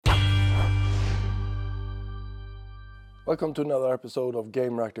Welcome to another episode of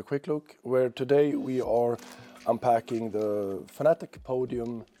Game Reactor Quick Look, where today we are unpacking the Fanatec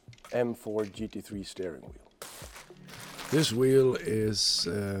Podium M4 GT3 steering wheel. This wheel is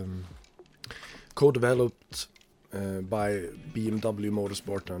co-developed by BMW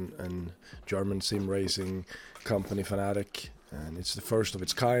Motorsport and German sim racing company Fanatec, and it's the first of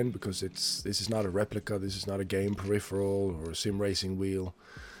its kind because this is not a replica, this is not a game peripheral or a sim racing wheel,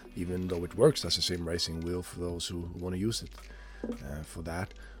 even though it works as a sim racing wheel for those who want to use it for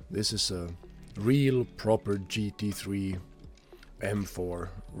that. This is a real proper GT3 M4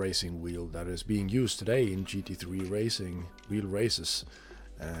 racing wheel that is being used today in GT3 racing wheel races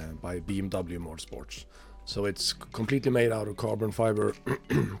by BMW Motorsports. So it's completely made out of carbon fiber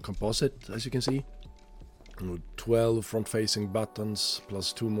composite, as you can see. 12 front-facing buttons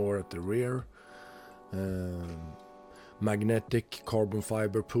plus 2 more at the rear. Magnetic carbon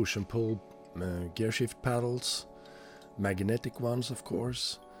fiber push and pull gear shift paddles, magnetic ones of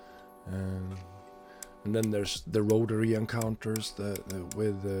course, and then there's the rotary encounters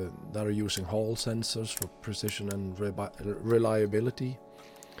that are using Hall sensors for precision and reliability.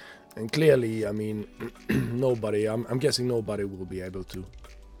 And clearly, I mean, I'm guessing nobody will be able to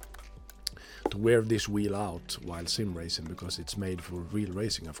wear this wheel out while sim racing, because it's made for real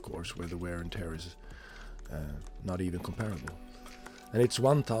racing, of course, where the wear and tear is not even comparable. And it's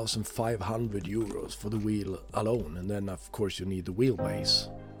 1,500 euros for the wheel alone, and then of course you need the wheelbase.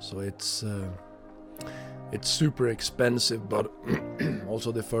 So it's super expensive, but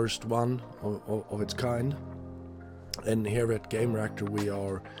also the first one of its kind. And here at Game Reactor we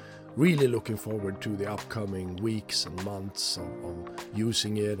are really looking forward to the upcoming weeks and months of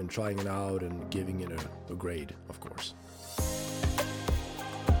using it and trying it out and giving it a grade, of course.